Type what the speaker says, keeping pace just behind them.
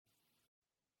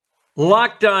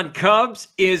Locked On Cubs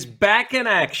is back in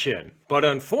action, but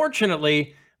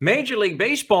unfortunately, Major League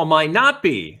Baseball might not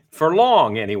be, for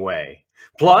long anyway.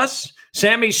 Plus,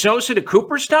 Sammy Sosa to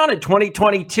Cooperstown in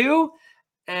 2022,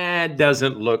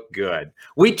 doesn't look good.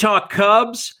 We talk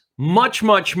Cubs, much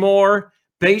more.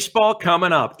 Baseball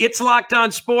coming up. It's Locked On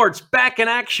Sports, back in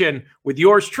action with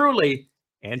yours truly,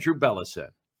 Andrew Bellison.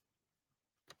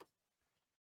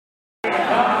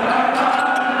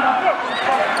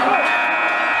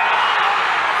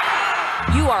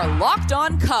 You are Locked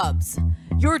On Cubs,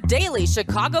 your daily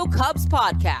Chicago Cubs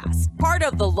podcast, part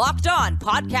of the Locked On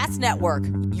Podcast Network,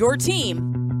 your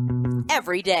team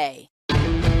every day.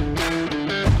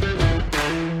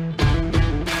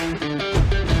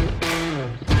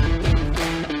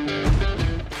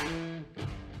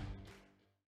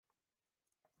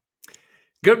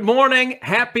 Good morning.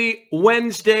 Happy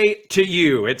Wednesday to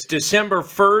you. It's December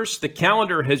 1st. The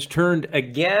calendar has turned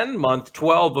again, month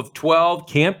 12 of 12.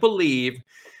 Can't believe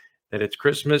that it's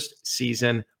Christmas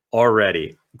season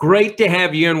already. Great to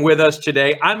have you in with us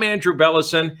today. I'm Andrew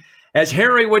Bellison. As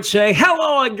Harry would say,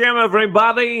 hello again,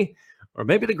 everybody. Or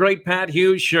maybe the great Pat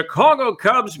Hughes, Chicago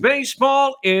Cubs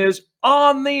baseball is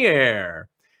on the air.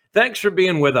 Thanks for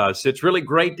being with us. It's really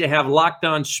great to have Locked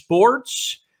On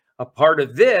Sports, a part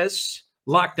of this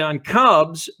Locked On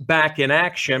Cubs back in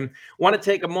action. Want to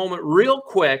take a moment real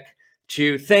quick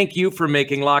to thank you for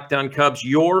making Locked On Cubs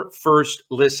your first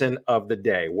listen of the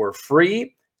day. We're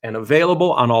free and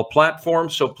available on all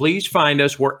platforms, so please find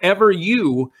us wherever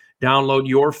you download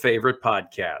your favorite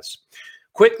podcasts.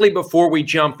 Quickly, before we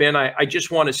jump in, I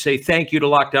just want to say thank you to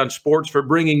Locked On Sports for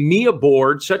bringing me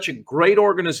aboard. Such a great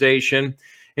organization,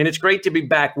 and it's great to be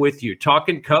back with you,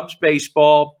 talking Cubs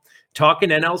baseball, talking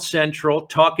NL Central,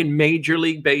 talking Major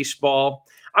League Baseball.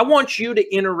 I want you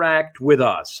to interact with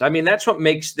us. I mean, that's what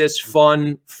makes this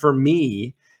fun for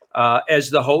me as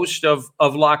the host of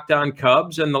Locked On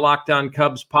Cubs and the Locked On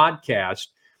Cubs podcast.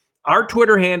 Our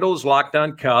Twitter handle is Locked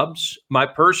On Cubs. My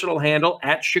personal handle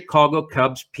at Chicago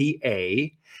Cubs PA.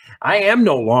 I am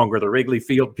no longer the Wrigley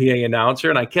Field PA announcer,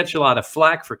 and I catch a lot of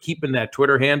flack for keeping that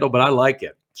Twitter handle, but I like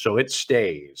it, so it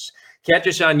stays. Catch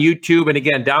us on YouTube, and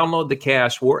again, download the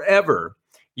cast wherever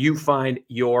you find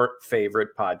your favorite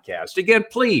podcast. Again,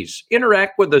 please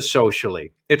interact with us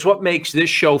socially. It's what makes this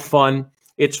show fun.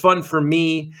 It's fun for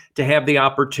me to have the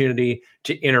opportunity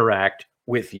to interact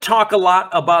with you. Talk a lot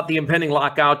about the impending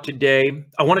lockout today.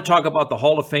 I want to talk about the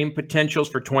Hall of Fame potentials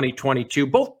for 2022,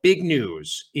 both big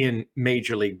news in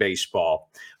Major League Baseball.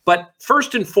 But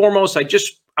first and foremost,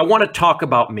 I want to talk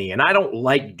about me, and I don't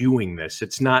like doing this.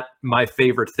 It's not my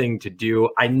favorite thing to do.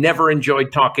 I never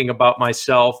enjoyed talking about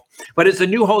myself, but as the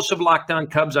new host of Locked On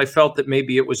Cubs, I felt that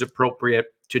maybe it was appropriate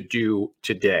to do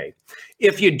today.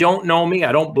 If you don't know me,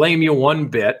 I don't blame you one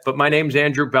bit, but my name's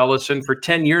Andrew Bellison. For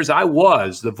 10 years, I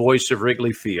was the voice of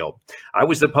Wrigley Field. I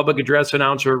was the public address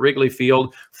announcer at Wrigley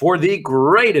Field for the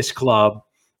greatest club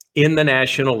in the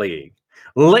National League.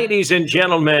 Ladies and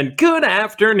gentlemen, good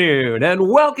afternoon and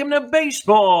welcome to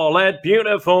baseball at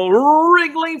beautiful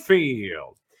Wrigley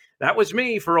Field. That was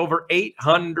me for over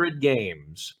 800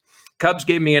 games. Cubs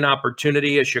gave me an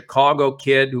opportunity, a Chicago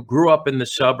kid who grew up in the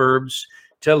suburbs,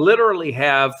 to literally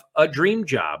have a dream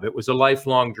job. It was a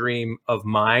lifelong dream of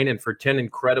mine, and for 10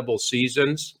 incredible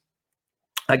seasons,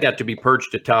 I got to be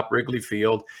perched atop Wrigley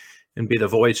Field and be the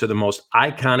voice of the most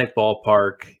iconic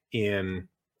ballpark in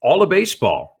all of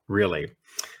baseball, really.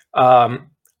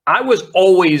 I was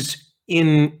always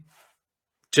into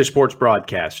sports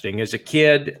broadcasting. As a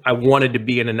kid, I wanted to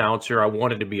be an announcer. I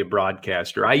wanted to be a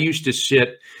broadcaster. I used to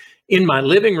sit in my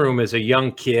living room as a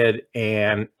young kid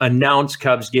and announce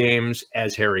Cubs games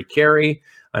as Harry Carey,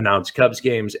 announce Cubs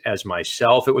games as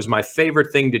myself. It was my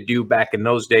favorite thing to do back in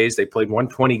those days. They played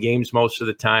 120 games most of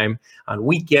the time on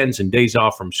weekends and days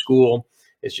off from school,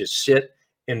 is just sit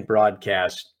and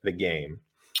broadcast the game.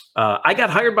 I got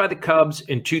hired by the Cubs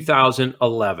in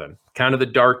 2011, kind of the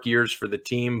dark years for the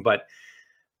team, but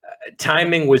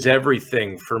timing was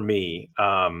everything for me.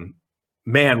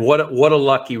 Man, what a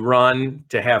lucky run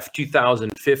to have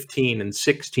 2015 and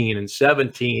 16 and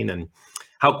 17 and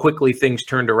how quickly things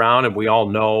turned around. And we all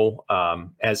know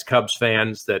as Cubs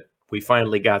fans that we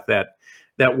finally got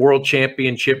that world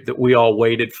championship that we all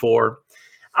waited for.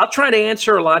 I'll try to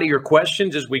answer a lot of your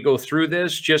questions as we go through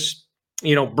this, just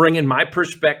bringing my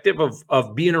perspective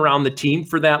of being around the team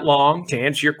for that long. To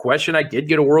answer your question, I did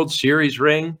get a World Series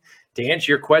ring. To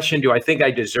answer your question, do I think I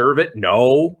deserve it?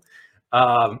 No.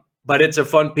 But it's a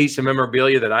fun piece of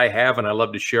memorabilia that I have, and I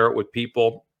love to share it with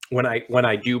people when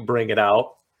I do bring it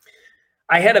out.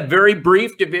 I had a very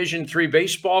brief Division III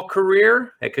baseball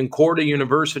career at Concordia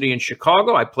University in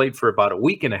Chicago. I played for about a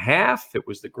week and a half. It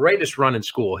was the greatest run in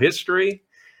school history.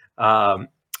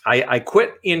 I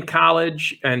quit in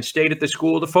college and stayed at the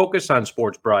school to focus on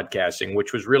sports broadcasting,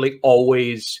 which was really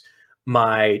always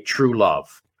my true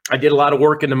love. I did a lot of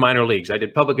work in the minor leagues. I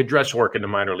did public address work in the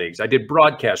minor leagues. I did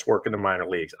broadcast work in the minor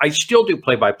leagues. I still do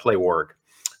play-by-play work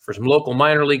for some local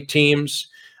minor league teams,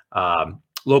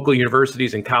 local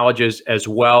universities and colleges as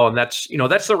well. And that's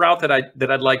the route that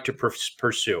I'd like to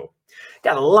pursue.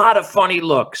 Got a lot of funny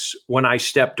looks when I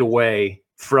stepped away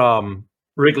from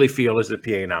Wrigley Field as the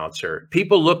PA announcer.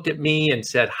 People looked at me and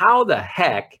said, how the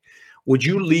heck would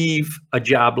you leave a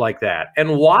job like that?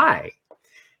 And why?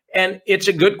 And it's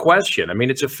a good question. I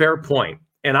mean, it's a fair point.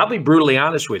 And I'll be brutally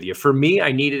honest with you. For me,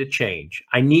 I needed a change.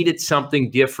 I needed something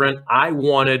different. I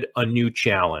wanted a new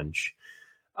challenge.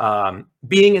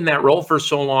 Being in that role for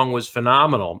so long was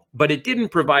phenomenal, but it didn't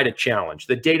provide a challenge.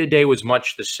 The day-to-day was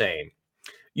much the same.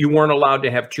 You weren't allowed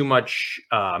to have too much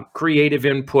creative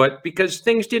input because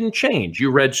things didn't change.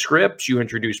 You read scripts, you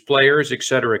introduced players, et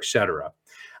cetera, et cetera.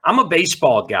 I'm a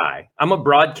baseball guy. I'm a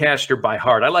broadcaster by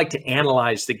heart. I like to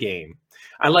analyze the game.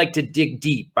 I like to dig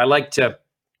deep. I like to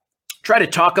try to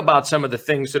talk about some of the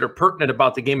things that are pertinent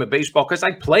about the game of baseball because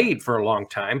I played for a long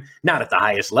time, not at the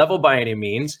highest level by any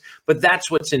means, but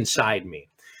that's what's inside me.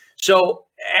 So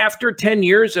after 10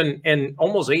 years and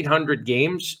almost 800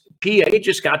 games, PA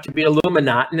just got to be a little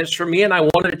monotonous for me, and I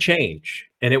wanted to change.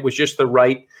 And it was just the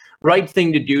right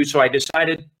thing to do. So I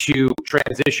decided to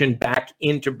transition back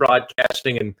into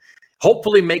broadcasting and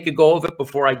hopefully make a go of it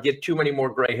before I get too many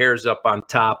more gray hairs up on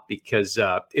top, because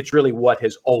it's really what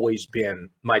has always been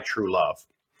my true love.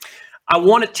 I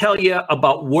want to tell you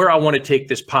about where I want to take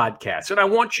this podcast, and I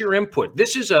want your input.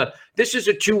 This is a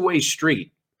two-way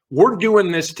street. We're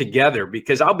doing this together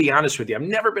because I'll be honest with you, I've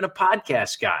never been a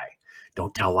podcast guy.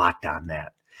 Don't tell Locked On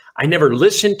that. I never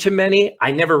listened to many.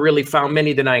 I never really found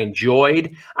many that I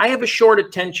enjoyed. I have a short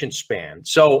attention span,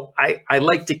 so I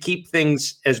like to keep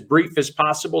things as brief as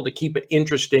possible to keep it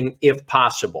interesting if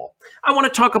possible. I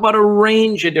want to talk about a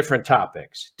range of different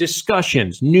topics,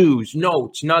 discussions, news,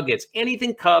 notes, nuggets,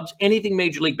 anything Cubs, anything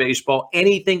Major League Baseball,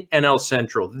 anything NL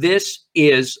Central. This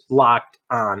is Locked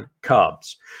On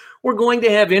Cubs. We're going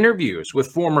to have interviews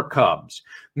with former Cubs,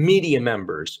 media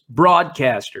members,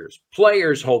 broadcasters,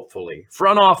 players, hopefully,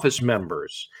 front office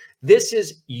members. This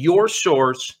is your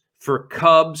source for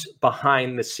Cubs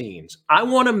behind the scenes. I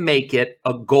want to make it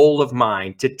a goal of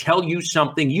mine to tell you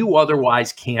something you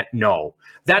otherwise can't know.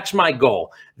 That's my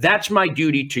goal. That's my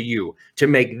duty to you, to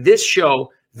make this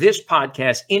show, this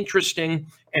podcast interesting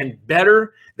and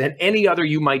better than any other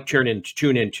you might tune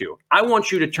into. I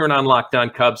want you to turn on Locked On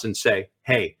Cubs and say,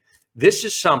 hey, this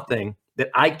is something that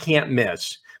I can't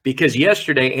miss, because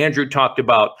yesterday Andrew talked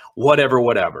about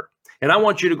whatever. And I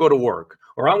want you to go to work,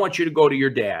 or I want you to go to your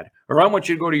dad, or I want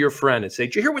you to go to your friend and say,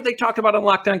 did you hear what they talked about on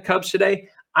Locked On Cubs today?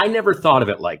 I never thought of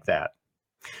it like that.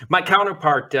 My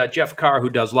counterpart, Jeff Carr, who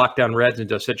does Locked On Reds and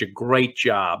does such a great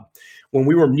job, when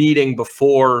we were meeting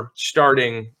before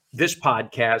starting this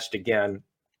podcast again,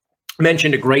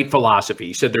 mentioned a great philosophy.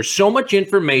 He said, there's so much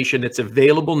information that's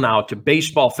available now to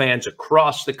baseball fans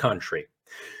across the country.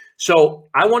 So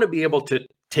I want to be able to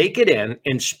take it in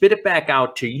and spit it back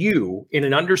out to you in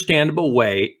an understandable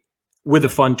way with a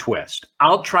fun twist.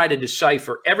 I'll try to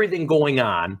decipher everything going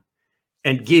on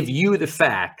and give you the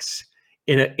facts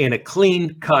in a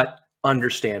clean-cut,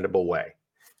 understandable way.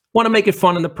 Want to make it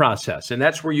fun in the process, and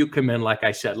that's where you come in. Like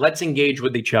I said, let's engage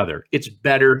with each other. It's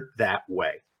better that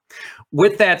way.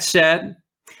 With that said,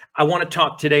 I want to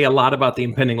talk today a lot about the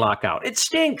impending lockout. It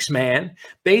stinks, man.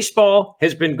 Baseball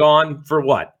has been gone for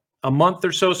what? A month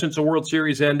or so since the World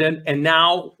Series ended, and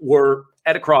now we're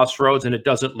at a crossroads, and it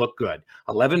doesn't look good.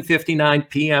 11:59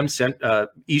 p.m.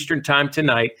 Eastern time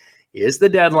tonight is the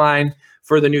deadline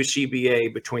for the new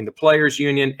CBA between the Players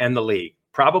Union and the league.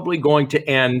 Probably going to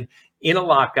end in a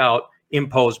lockout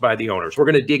imposed by the owners. We're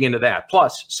going to dig into that.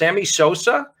 Plus, Sammy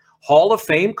Sosa, Hall of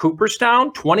Fame,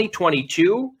 Cooperstown,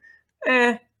 2022.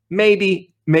 Maybe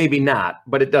not,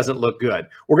 but it doesn't look good.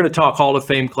 We're going to talk Hall of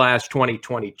Fame class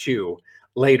 2022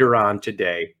 later on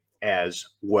today as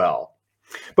well.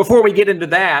 Before we get into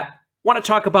that, I want to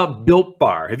talk about Built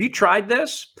Bar. Have you tried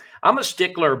this? I'm a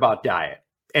stickler about diet,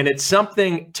 and it's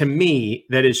something to me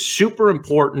that is super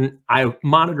important. I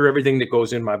monitor everything that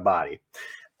goes in my body.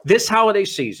 This holiday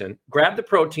season, grab the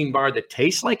protein bar that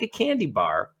tastes like a candy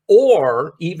bar,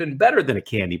 or even better than a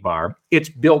candy bar, it's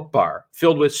Built Bar,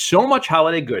 filled with so much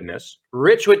holiday goodness,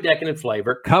 rich with decadent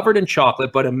flavor, covered in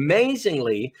chocolate, but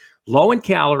amazingly low in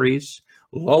calories,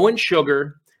 low in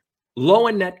sugar, low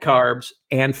in net carbs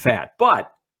and fat,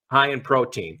 but high in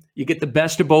protein. You get the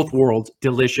best of both worlds,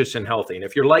 delicious and healthy. And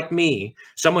if you're like me,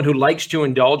 someone who likes to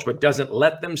indulge but doesn't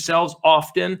let themselves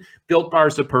often, Built Bar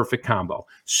is the perfect combo.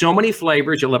 So many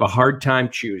flavors, you'll have a hard time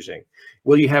choosing.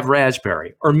 Will you have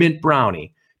raspberry or mint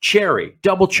brownie, cherry,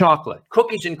 double chocolate,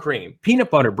 cookies and cream,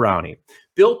 peanut butter brownie?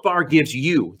 Built Bar gives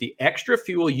you the extra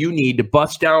fuel you need to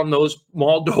bust down those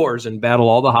mall doors and battle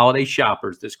all the holiday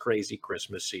shoppers this crazy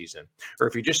Christmas season. Or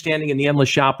if you're just standing in the endless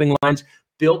shopping lines,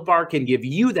 Built Bar can give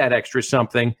you that extra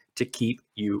something to keep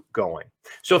you going.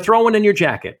 So throw it in your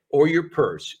jacket or your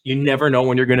purse. You never know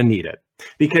when you're going to need it.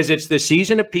 Because it's the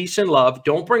season of peace and love.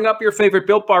 Don't bring up your favorite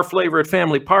Built Bar flavor at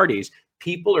family parties.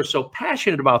 People are so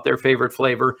passionate about their favorite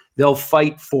flavor, they'll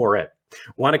fight for it.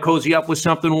 Want to cozy up with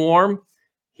something warm?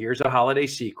 Here's a holiday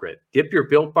secret. Dip your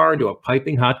Built Bar into a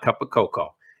piping hot cup of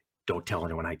cocoa. Don't tell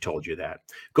anyone I told you that.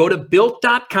 Go to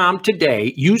Built.com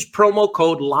today. Use promo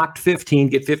code LOCKED15.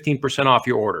 Get 15% off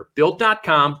your order.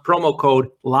 Built.com, promo code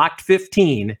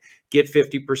LOCKED15. Get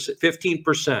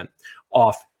 15%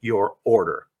 off your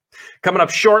order. Coming up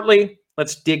shortly,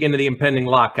 let's dig into the impending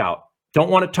lockout. Don't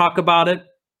want to talk about it,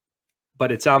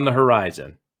 but it's on the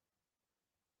horizon.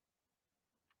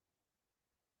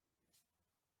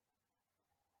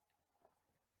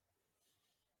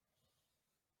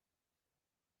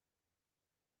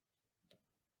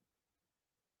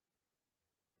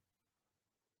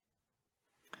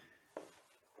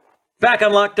 Back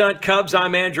on Locked On Cubs,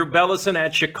 I'm Andrew Bellison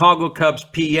at Chicago Cubs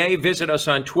PA. Visit us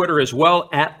on Twitter as well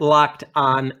at Locked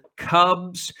On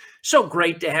Cubs. So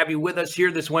great to have you with us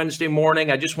here this Wednesday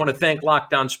morning. I just want to thank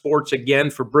Locked On Sports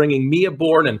again for bringing me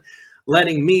aboard and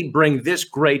letting me bring this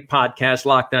great podcast,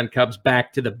 Locked On Cubs,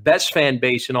 back to the best fan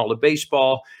base in all of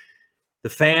baseball,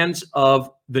 the fans of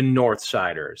the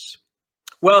Northsiders.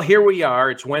 Well, here we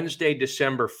are. It's Wednesday,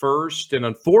 December 1st, and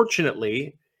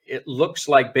unfortunately, it looks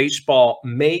like baseball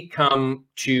may come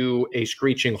to a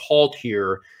screeching halt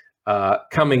here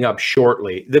coming up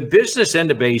shortly. The business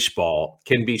end of baseball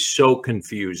can be so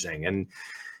confusing. And,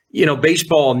 you know,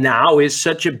 baseball now is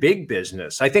such a big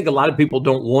business. I think a lot of people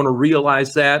don't want to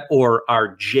realize that or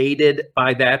are jaded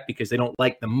by that because they don't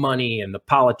like the money and the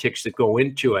politics that go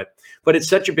into it. But it's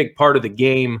such a big part of the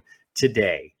game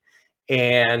today.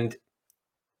 And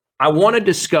I want to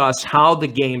discuss how the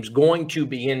game's going to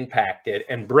be impacted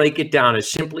and break it down as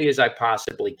simply as I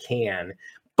possibly can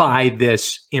by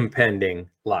this impending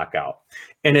lockout.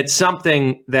 And it's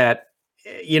something that,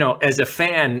 you know, as a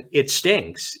fan, it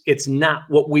stinks. It's not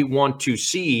what we want to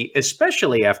see,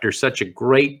 especially after such a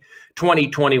great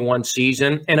 2021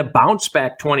 season and a bounce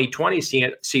back 2020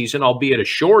 season, albeit a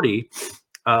shorty,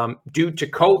 due to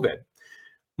COVID.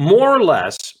 More or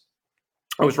less,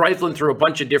 I was rifling through a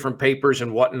bunch of different papers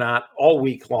and whatnot all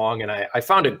week long, and I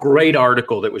found a great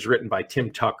article that was written by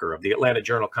Tim Tucker of the Atlanta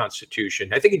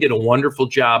Journal-Constitution. I think he did a wonderful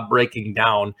job breaking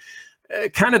down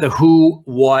kind of the who,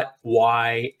 what,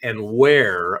 why, and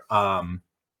where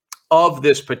of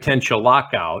this potential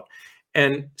lockout.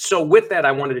 And so with that,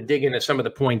 I wanted to dig into some of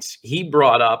the points he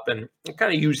brought up and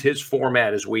kind of use his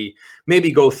format as we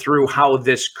maybe go through how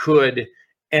this could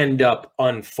end up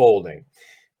unfolding.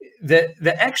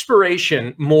 The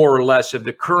expiration, more or less, of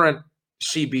the current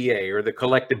CBA or the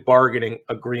collective bargaining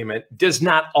agreement does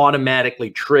not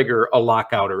automatically trigger a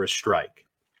lockout or a strike.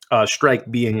 Strike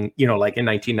being, you know, like in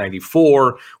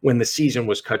 1994 when the season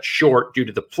was cut short due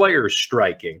to the players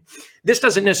striking. This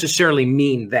doesn't necessarily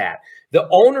mean that. The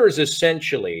owners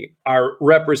essentially are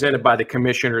represented by the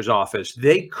commissioner's office.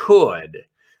 They could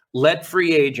let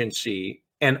free agency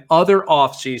and other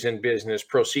off-season business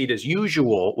proceed as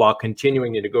usual while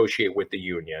continuing to negotiate with the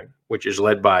union, which is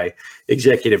led by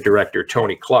Executive Director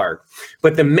Tony Clark.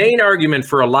 But the main argument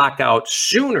for a lockout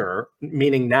sooner,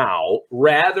 meaning now,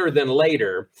 rather than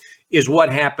later, is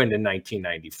what happened in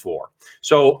 1994.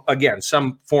 So again,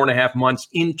 some 4.5 months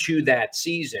into that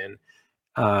season,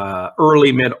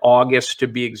 early mid-August to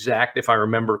be exact, if I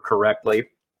remember correctly,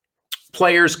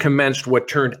 players commenced what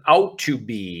turned out to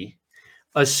be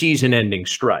a season-ending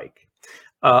strike.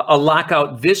 A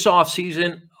lockout this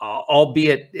offseason,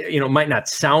 albeit, you know, might not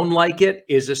sound like it,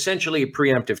 is essentially a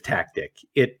preemptive tactic.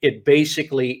 It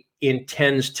basically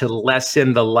intends to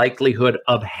lessen the likelihood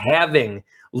of having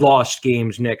lost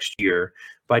games next year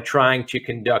by trying to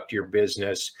conduct your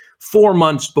business 4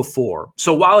 months before.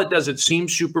 So while it doesn't seem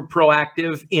super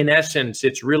proactive, in essence,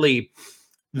 it's really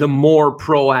the more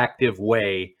proactive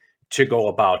way to go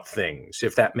about things,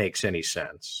 if that makes any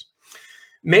sense.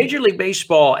 Major League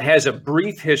Baseball has a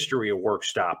brief history of work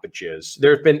stoppages.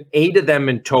 There have been 8 of them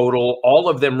in total, all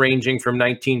of them ranging from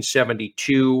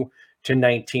 1972 to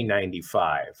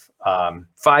 1995.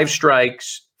 5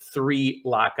 strikes, 3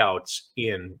 lockouts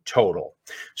in total.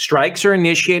 Strikes are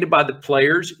initiated by the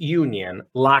players' union.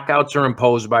 Lockouts are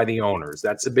imposed by the owners.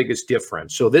 That's the biggest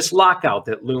difference. So this lockout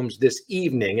that looms this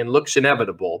evening and looks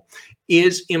inevitable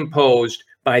is imposed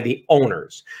by the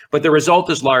owners. But the result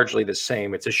is largely the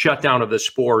same. It's a shutdown of the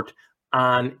sport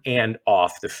on and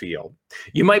off the field.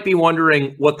 You might be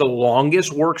wondering what the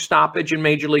longest work stoppage in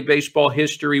Major League Baseball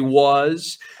history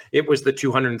was. It was the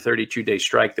 232-day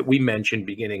strike that we mentioned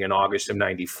beginning in August of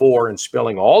 94 and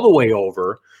spilling all the way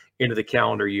over into the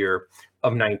calendar year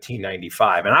of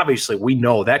 1995. And obviously, we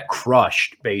know that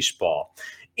crushed baseball.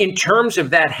 In terms of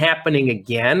that happening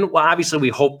again, well, obviously, we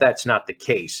hope that's not the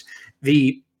case.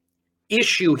 The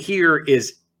issue here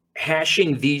is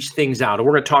hashing these things out. And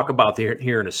we're going to talk about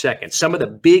here in a second. Some of the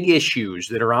big issues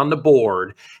that are on the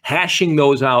board, hashing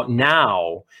those out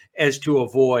now as to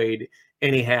avoid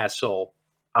any hassle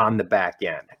on the back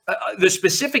end. The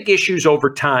specific issues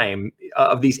over time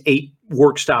of these 8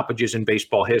 work stoppages in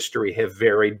baseball history have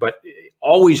varied, but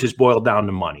always has boiled down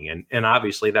to money. And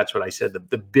obviously, that's what I said.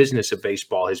 The business of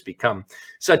baseball has become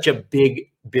such a big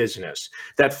business.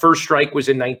 That first strike was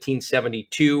in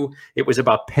 1972. It was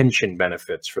about pension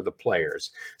benefits for the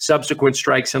players. Subsequent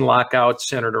strikes and lockouts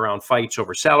centered around fights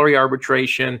over salary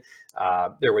arbitration.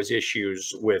 There was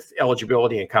issues with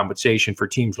eligibility and compensation for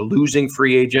teams losing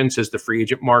free agents as the free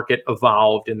agent market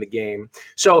evolved in the game.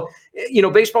 So,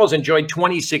 baseball has enjoyed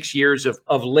 26 years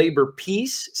of labor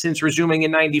peace since resuming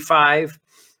in 95,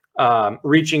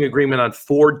 reaching agreement on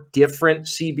 4 different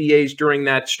CBAs during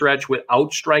that stretch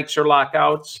without strikes or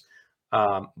lockouts.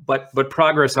 But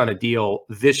progress on a deal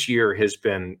this year has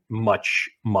been much,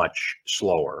 much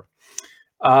slower.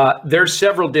 There's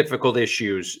several difficult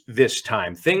issues this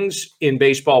time. Things in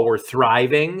baseball were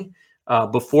thriving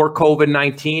before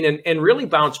COVID-19 and really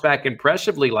bounced back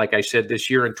impressively, like I said, this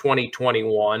year in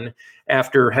 2021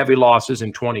 after heavy losses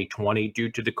in 2020 due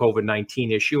to the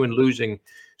COVID-19 issue and losing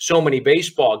so many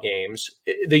baseball games.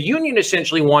 The union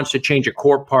essentially wants to change a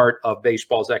core part of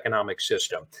baseball's economic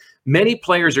system. Many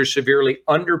players are severely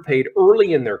underpaid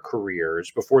early in their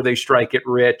careers before they strike it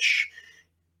rich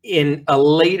in a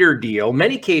later deal,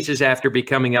 many cases after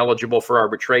becoming eligible for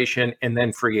arbitration and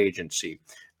then free agency.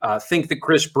 Think the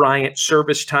Chris Bryant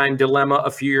service time dilemma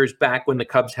a few years back when the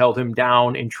Cubs held him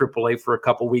down in AAA for a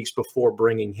couple weeks before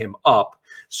bringing him up.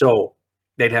 So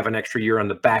they'd have an extra year on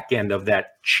the back end of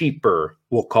that cheaper,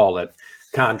 we'll call it,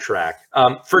 contract.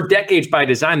 For decades by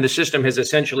design, the system has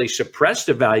essentially suppressed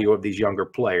the value of these younger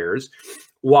players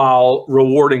while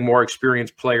rewarding more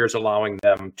experienced players, allowing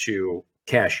them to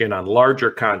cash in on larger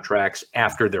contracts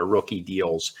after their rookie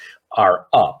deals are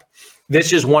up.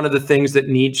 This is one of the things that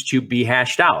needs to be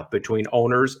hashed out between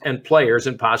owners and players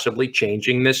and possibly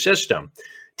changing this system.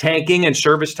 Tanking and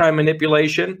service time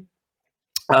manipulation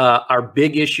are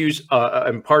big issues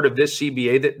and part of this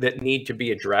CBA that need to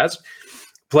be addressed.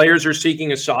 Players are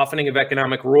seeking a softening of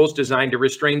economic rules designed to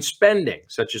restrain spending,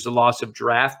 such as the loss of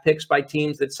draft picks by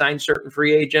teams that sign certain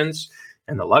free agents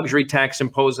and the luxury tax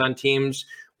imposed on teams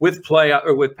with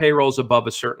payrolls above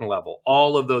a certain level.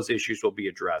 All of those issues will be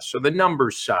addressed. So the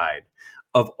numbers side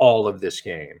of all of this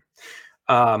game.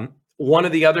 One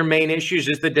of the other main issues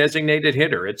is the designated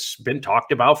hitter. It's been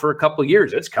talked about for a couple of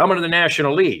years. It's coming to the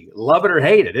National League. Love it or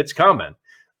hate it, it's coming.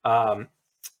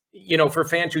 For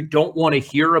fans who don't want to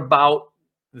hear about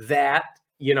that,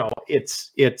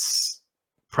 it's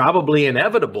probably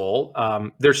inevitable.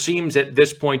 There seems at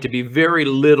this point to be very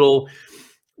little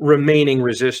remaining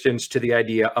resistance to the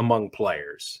idea among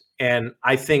players. And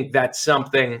I think that's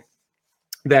something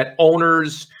that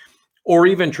owners or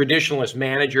even traditionalist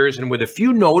managers, and with a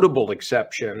few notable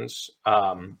exceptions,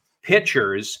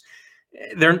 pitchers,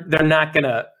 they're not going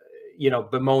to,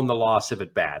 bemoan the loss of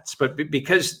at-bats. But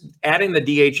because adding the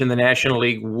DH in the National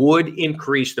League would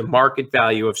increase the market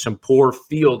value of some poor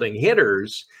fielding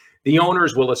hitters, the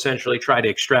owners will essentially try to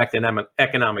extract an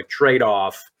economic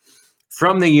trade-off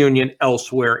from the union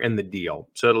elsewhere in the deal.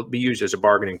 So it'll be used as a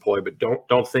bargaining ploy, but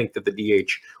don't think that the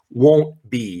DH won't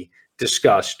be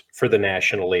discussed for the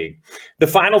National League. The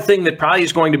final thing that probably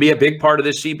is going to be a big part of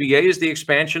this CBA is the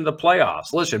expansion of the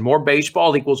playoffs. Listen, more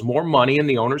baseball equals more money in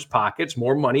the owners' pockets,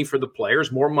 more money for the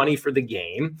players, more money for the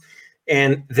game.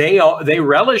 And they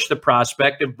relish the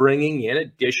prospect of bringing in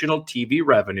additional TV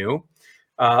revenue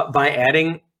by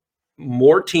adding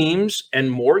more teams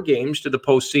and more games to the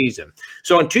postseason.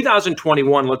 So in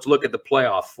 2021, let's look at the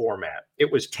playoff format.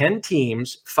 It was 10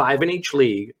 teams, 5 in each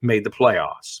league, made the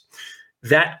playoffs.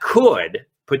 That could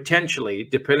potentially,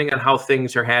 depending on how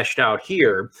things are hashed out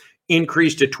here,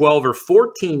 increase to 12 or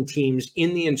 14 teams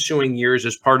in the ensuing years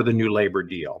as part of the new labor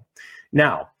deal.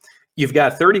 Now, you've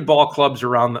got 30 ball clubs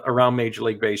around Major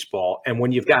League Baseball, and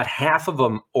when you've got half of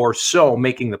them or so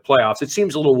making the playoffs, it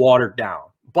seems a little watered down.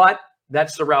 But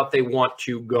that's the route they want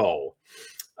to go.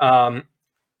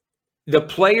 The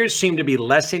players seem to be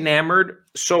less enamored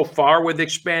so far with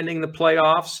expanding the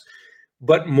playoffs,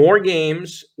 but more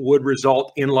games would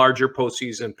result in larger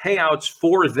postseason payouts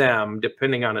for them,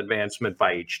 depending on advancement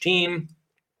by each team,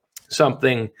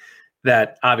 something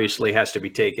that obviously has to be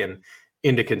taken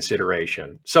into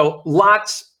consideration. So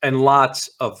lots and lots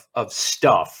of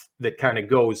stuff that kind of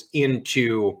goes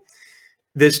into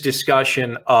this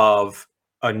discussion of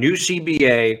a new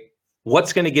CBA,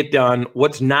 what's going to get done,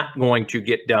 what's not going to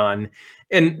get done,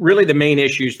 and really the main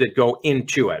issues that go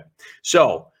into it.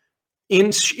 So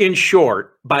in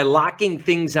short, by locking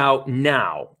things out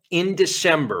now in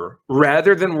December,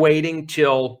 rather than waiting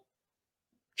till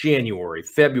January,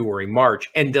 February, March,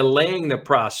 and delaying the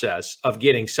process of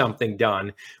getting something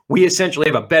done, we essentially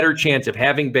have a better chance of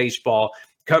having baseball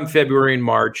come February and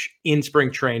March in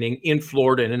spring training in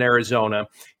Florida and in Arizona,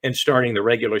 and starting the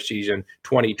regular season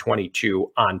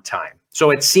 2022 on time.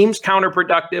 So it seems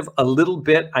counterproductive a little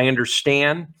bit, I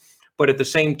understand, but at the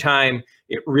same time,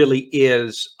 it really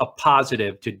is a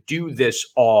positive to do this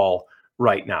all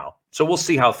right now. So we'll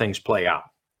see how things play out.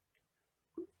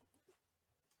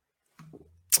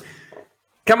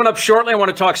 Coming up shortly, I want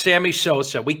to talk Sammy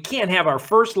Sosa. We can't have our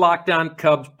first Locked On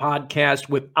Cubs podcast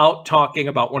without talking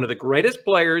about one of the greatest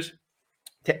players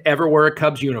to ever wear a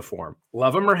Cubs uniform.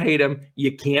 Love him or hate him,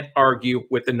 you can't argue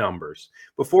with the numbers.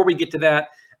 Before we get to that,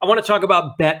 I want to talk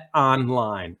about Bet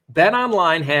Online. Bet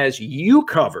Online has you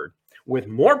covered with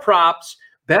more props,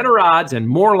 better odds, and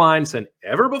more lines than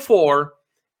ever before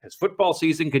as football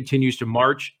season continues to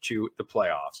march to the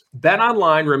playoffs. Bet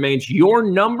Online remains your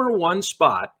number one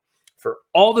spot for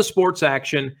all the sports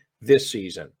action this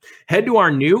season. Head to our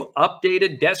new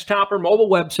updated desktop or mobile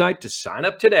website to sign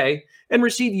up today and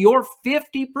receive your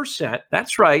 50%,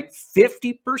 that's right,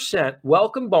 50%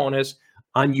 welcome bonus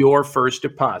on your first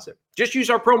deposit. Just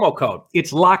use our promo code.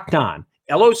 It's Locked On,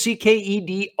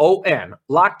 LOCKEDON,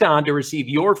 Locked On, to receive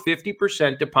your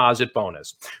 50% deposit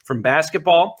bonus. From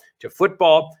basketball to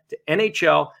football to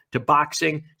NHL to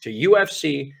boxing to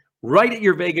UFC, right at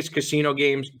your Vegas casino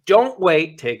games. Don't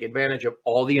wait. Take advantage of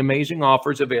all the amazing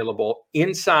offers available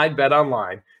inside Bet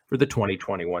Online for the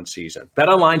 2021 season. Bet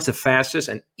Online is the fastest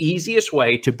and easiest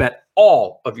way to bet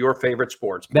all of your favorite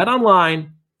sports. Bet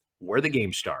Online, where the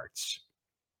game starts.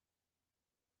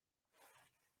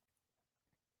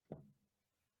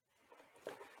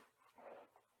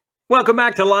 Welcome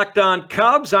back to Locked On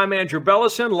Cubs. I'm Andrew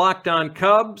Bellison, Locked On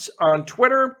Cubs on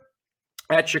Twitter,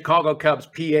 at Chicago Cubs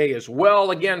PA as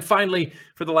well. Again, finally,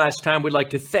 for the last time, we'd like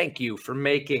to thank you for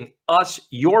making us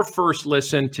your first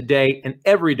listen today and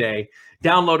every day.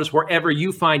 Download us wherever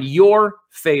you find your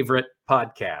favorite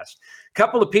podcast.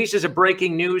 Couple of pieces of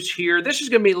breaking news here. This is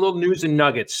going to be a little news and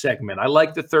nuggets segment. I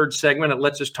like the third segment. It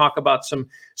lets us talk about some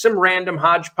random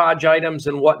hodgepodge items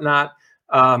and whatnot.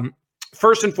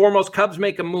 First and foremost, Cubs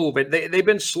make a move. They've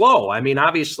been slow. I mean,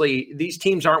 obviously, these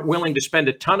teams aren't willing to spend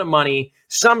a ton of money.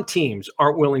 Some teams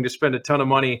aren't willing to spend a ton of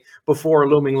money before a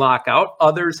looming lockout.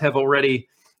 Others have already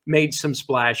made some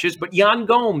splashes. But Yan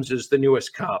Gomes is the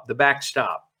newest Cub, the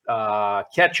backstop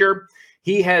catcher.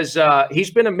 He's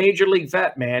been a major league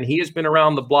vet, man. He has been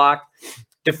around the block.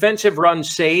 Defensive runs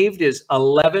saved is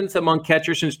 11th among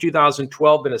catchers since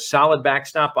 2012. Been a solid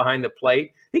backstop behind the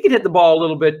plate. He could hit the ball a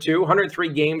little bit too. 103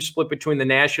 games split between the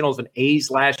Nationals and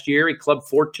A's last year. He clubbed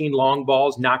 14 long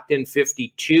balls, knocked in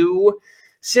 52.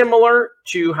 Similar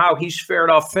to how he's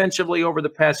fared offensively over the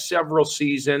past several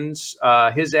seasons.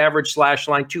 His average slash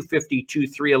line, 252,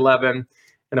 311,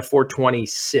 and a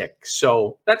 426.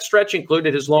 So that stretch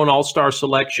included his lone all-star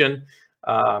selection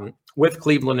with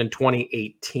Cleveland in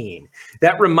 2018.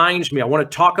 That reminds me, I want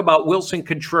to talk about Wilson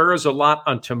Contreras a lot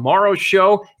on tomorrow's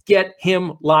show. Get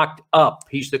him locked up.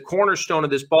 He's the cornerstone of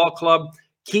this ball club.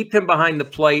 Keep him behind the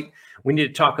plate. We need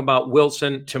to talk about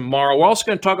Wilson tomorrow. We're also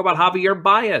going to talk about Javier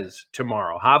Baez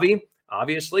tomorrow. Javi,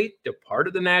 obviously,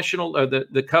 departed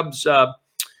the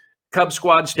Cubs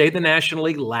squad, stayed in the National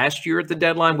League last year at the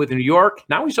deadline with New York.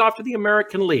 Now he's off to the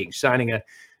American League, signing a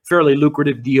fairly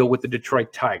lucrative deal with the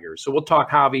Detroit Tigers. So we'll talk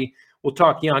Javi. We'll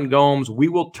talk Yan Gomes. We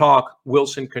will talk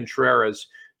Wilson Contreras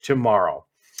tomorrow.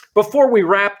 Before we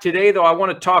wrap today, though, I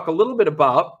want to talk a little bit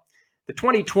about the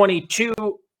 2022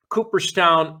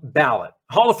 Cooperstown ballot.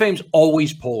 Hall of Fame's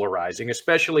always polarizing,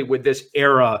 especially with this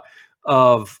era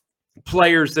of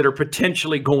players that are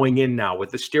potentially going in now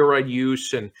with the steroid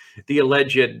use and the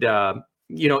alleged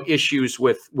issues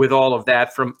with all of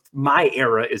that from my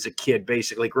era as a kid,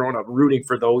 basically growing up rooting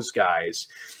for those guys.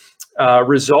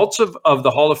 Results of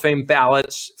the Hall of Fame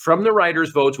ballots from the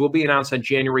writers' votes will be announced on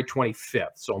January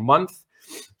 25th. So a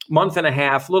month and a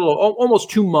half, almost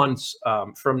 2 months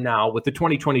from now, with the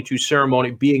 2022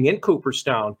 ceremony being in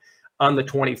Cooperstown on the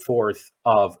 24th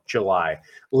of July. A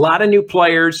lot of new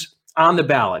players on the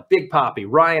ballot. Big Papi,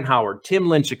 Ryan Howard, Tim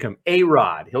Lincecum,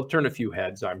 A-Rod. He'll turn a few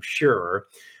heads, I'm sure.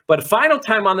 But final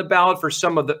time on the ballot for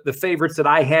some of the favorites that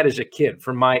I had as a kid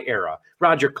from my era.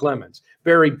 Roger Clemens,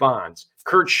 Barry Bonds,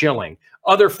 Curt Schilling.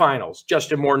 Other finals,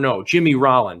 Justin Morneau, Jimmy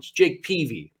Rollins, Jake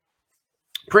Peavy,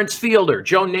 Prince Fielder,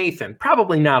 Joe Nathan.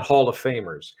 Probably not Hall of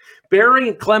Famers. Barry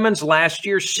and Clemens last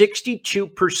year,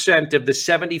 62% of the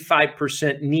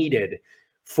 75% needed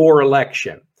for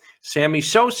election. Sammy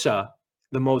Sosa,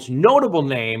 the most notable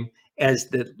name as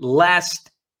the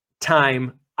last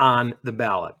time on the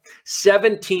ballot.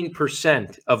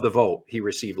 17% of the vote he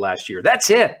received last year. That's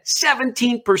it.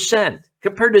 17%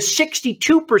 compared to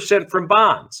 62% from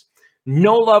Bonds.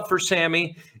 No love for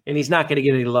Sammy, and he's not going to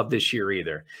get any love this year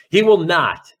either. He will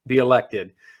not be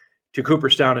elected to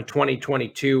Cooperstown in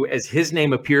 2022 as his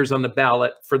name appears on the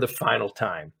ballot for the final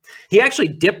time. He actually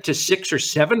dipped to 6 or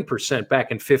 7%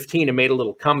 back in 2015 and made a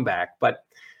little comeback, but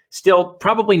still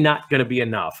probably not going to be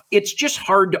enough. It's just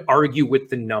hard to argue with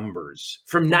the numbers.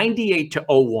 From 98 to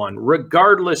 01,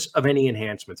 regardless of any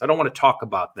enhancements, I don't want to talk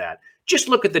about that. Just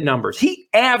look at the numbers. He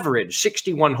averaged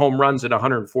 61 home runs at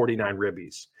 149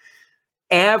 ribbies.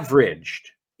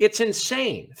 Averaged. It's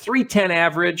insane. 310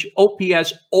 average,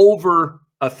 OPS over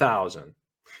 1,000.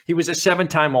 He was a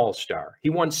 7-time All-Star. He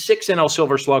won 6 NL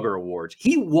Silver Slugger awards.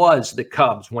 He was the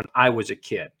Cubs when I was a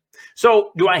kid.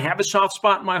 So do I have a soft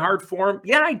spot in my heart for him?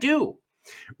 Yeah, I do.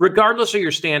 Regardless of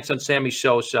your stance on Sammy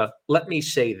Sosa, let me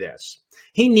say this.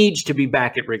 He needs to be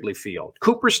back at Wrigley Field.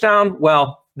 Cooperstown,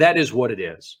 well, that is what it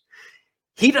is.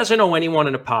 He doesn't owe anyone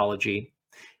an apology.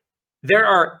 There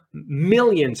are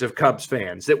millions of Cubs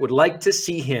fans that would like to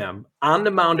see him on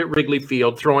the mound at Wrigley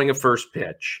Field throwing a first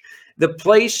pitch. The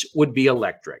place would be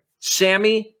electric.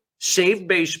 Sammy saved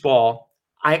baseball.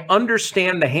 I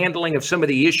understand the handling of some of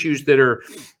the issues that are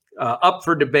up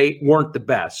for debate weren't the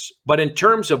best. But in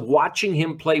terms of watching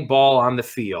him play ball on the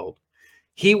field,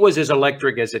 he was as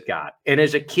electric as it got. And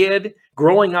as a kid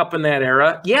growing up in that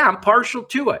era, yeah, I'm partial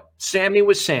to it. Sammy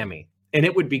was Sammy. And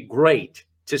it would be great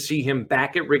to see him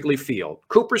back at Wrigley Field.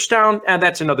 Cooperstown,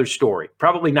 that's another story.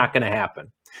 Probably not going to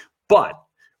happen. But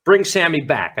bring Sammy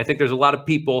back. I think there's a lot of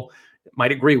people that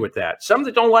might agree with that. Some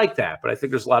that don't like that, but I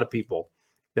think there's a lot of people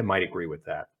that might agree with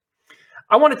that.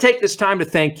 I want to take this time to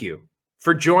thank you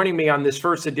for joining me on this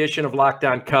first edition of Locked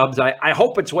On Cubs. I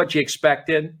hope it's what you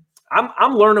expected.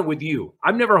 I'm learning with you.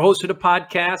 I've never hosted a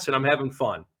podcast, and I'm having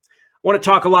fun. I want to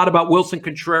talk a lot about Wilson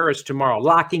Contreras tomorrow,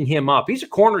 locking him up. He's a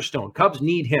cornerstone. Cubs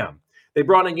need him. They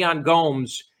brought in Yan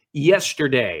Gomes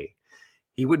yesterday.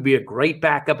 He would be a great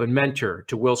backup and mentor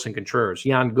to Wilson Contreras.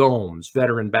 Yan Gomes,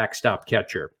 veteran backstop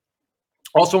catcher.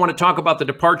 Also want to talk about the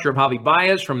departure of Javi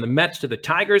Baez from the Mets to the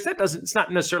Tigers. It's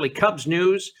not necessarily Cubs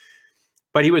news,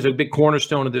 but he was a big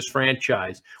cornerstone of this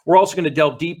franchise. We're also going to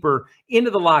delve deeper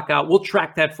into the lockout. We'll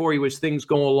track that for you as things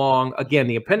go along. Again,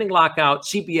 the impending lockout,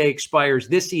 CBA expires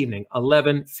this evening,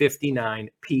 11:59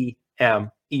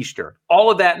 p.m. Eastern. All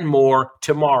of that and more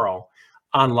tomorrow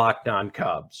on Locked On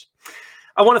Cubs.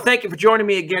 I want to thank you for joining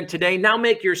me again today. Now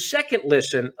make your second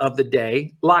listen of the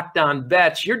day, Locked On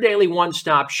Bets, your daily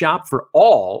one-stop shop for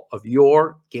all of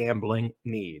your gambling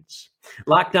needs.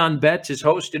 Locked On Bets is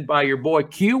hosted by your boy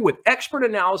Q with expert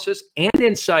analysis and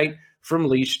insight from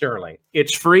Lee Sterling.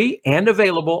 It's free and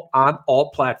available on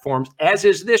all platforms, as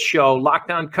is this show,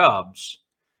 Locked On Cubs.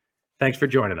 Thanks for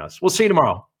joining us. We'll see you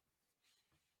tomorrow.